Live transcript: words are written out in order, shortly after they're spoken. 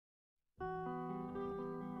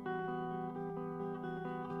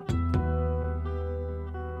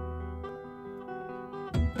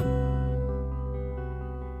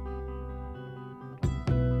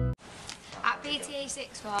PTA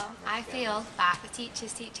sixth form, I feel that the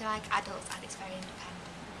teachers teach you like adults and it's very independent.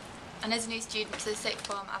 And as a new student to the sixth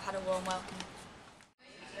form, I've had a warm welcome.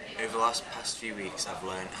 Over the past few weeks, I've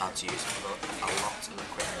learned how to use a lot of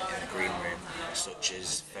equipment in the green room, such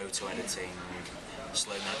as photo editing,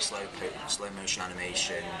 slow motion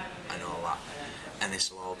animation, and all that. And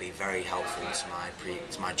this will all be very helpful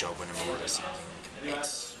to my job when I'm already seeking.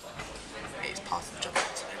 It's part of the job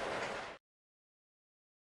today.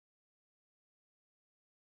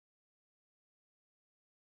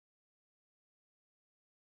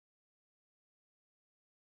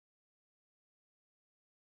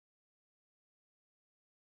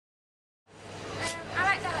 I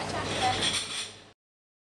like that chapter.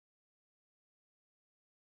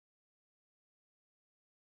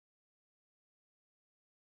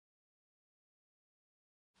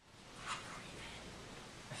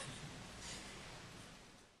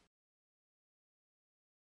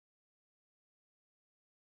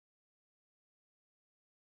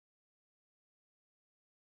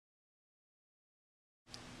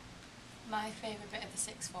 My favourite bit of the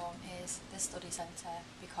sixth form is the study centre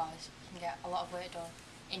because you can get a lot of work done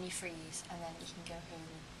in your freeze and then you can go home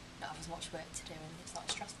and not have as much work to do and it's not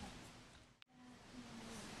stressful.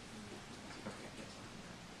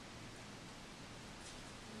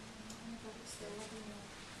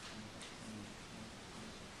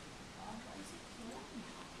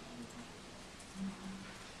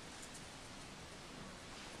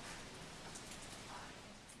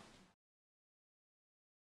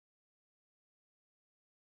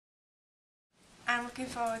 I'm looking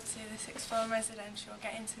forward to the sixth form residential,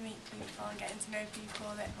 getting to meet people and getting to know people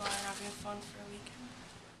a bit more and having fun for a weekend.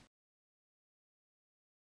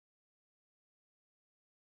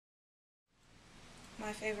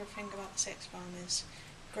 My favourite thing about the sixth form is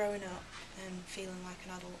growing up and feeling like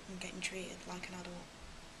an adult and getting treated like an adult.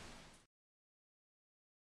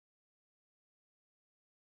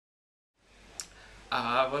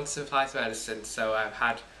 I want to apply to medicine, so I've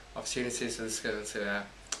had opportunities in the school to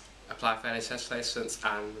apply for NHS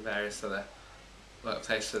placements and various other work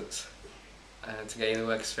placements and to gain the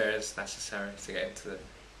work experience necessary to get into the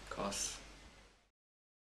course.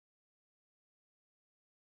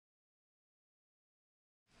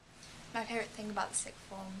 My favourite thing about the sixth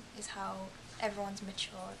form is how everyone's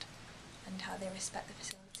matured and how they respect the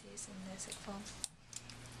facilities in the sixth form.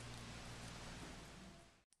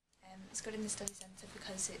 It's good in the study centre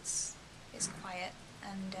because it's quiet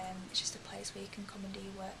and it's just a place where you can come and do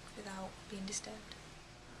your work without being disturbed.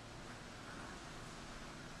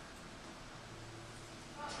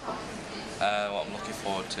 What I'm looking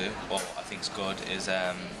forward to, what I think is good, is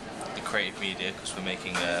the creative media, because we're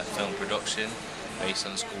making a film production based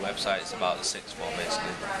on the school website. It's about the sixth form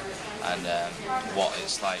basically, and what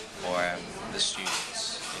it's like for the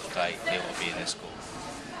students if they want to be in this school.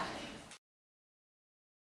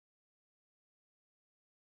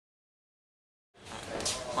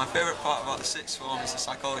 My favourite part about the sixth form is the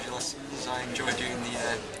psychology lessons. I enjoy doing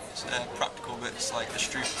the practical bits like the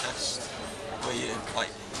Stroop test, where you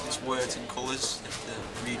it's words and colours, you have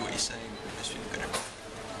to read what you're saying, just you're good at it.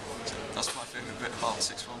 So that's my favourite bit about the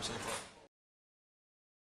sixth form so far.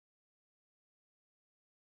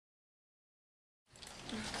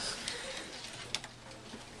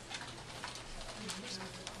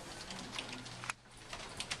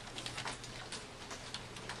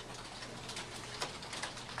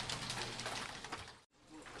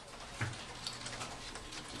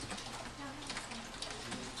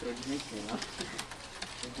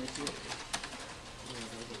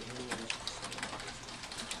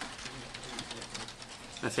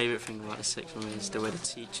 My favourite thing about the sixth form is the way the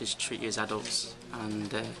teachers treat you as adults,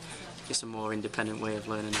 and it's a more independent way of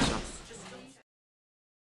learning as well.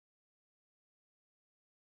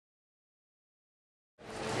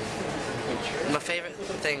 My favourite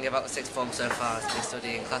thing about the sixth form so far has been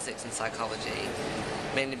studying classics and psychology,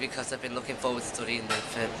 mainly because I've been looking forward to studying them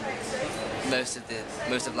for most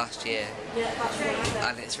of last year,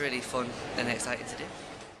 and it's really fun and exciting to do.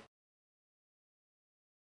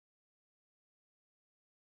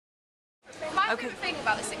 My favourite thing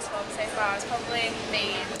about the sixth form so far has probably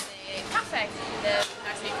been the cafe, the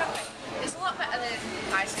nice new cafe. It's a lot better than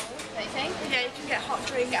high school, don't you think? Yeah, you can get hot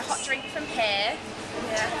drink from here.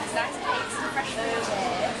 Yeah, it's nice cakes and fresh food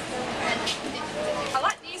here. I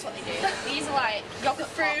like these, what they do. These are like yogurt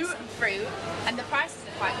fruit, and the prices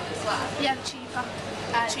are quite good as well. Yeah,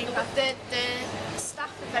 they're cheaper. The staff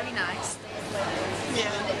are very nice.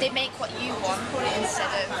 They make what you want instead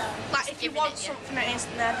of like if you want something that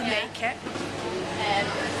isn't there, they make it.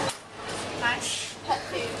 Nice hot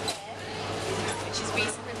food here, which is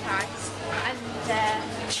reasonably priced, and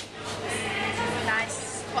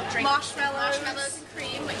drink. Marshmallows and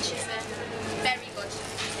cream, which is very good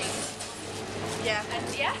thing. Yeah. And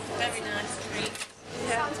yeah. Very nice treat.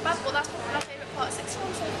 Yeah. Sounds bad, but that's probably my favourite part of sixth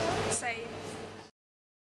form so far. Same.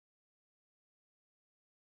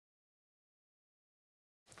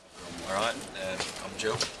 Alright, I'm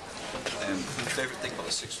Joe. My favourite thing about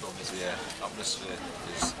the sixth form is the atmosphere.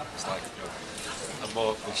 It's like, you know, I'm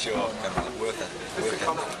more mature, kind of like work ethic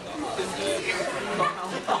and that.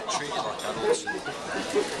 And treated like adults.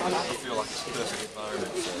 And I feel like it's a perfect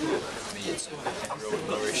environment for me to grow and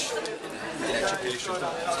nourish in education.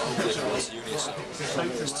 So hopefully I go to uni, so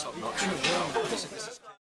it's top notch.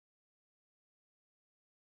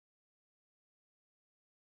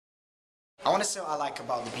 I want to say what I like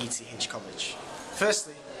about the BTH College.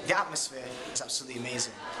 Firstly, the atmosphere is absolutely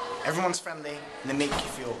amazing. Everyone's friendly and they make you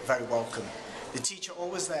feel very welcome. The teacher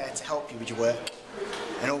always there to help you with your work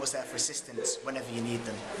and always there for assistance whenever you need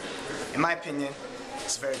them. In my opinion,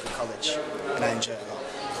 it's a very good college and I enjoy it a lot.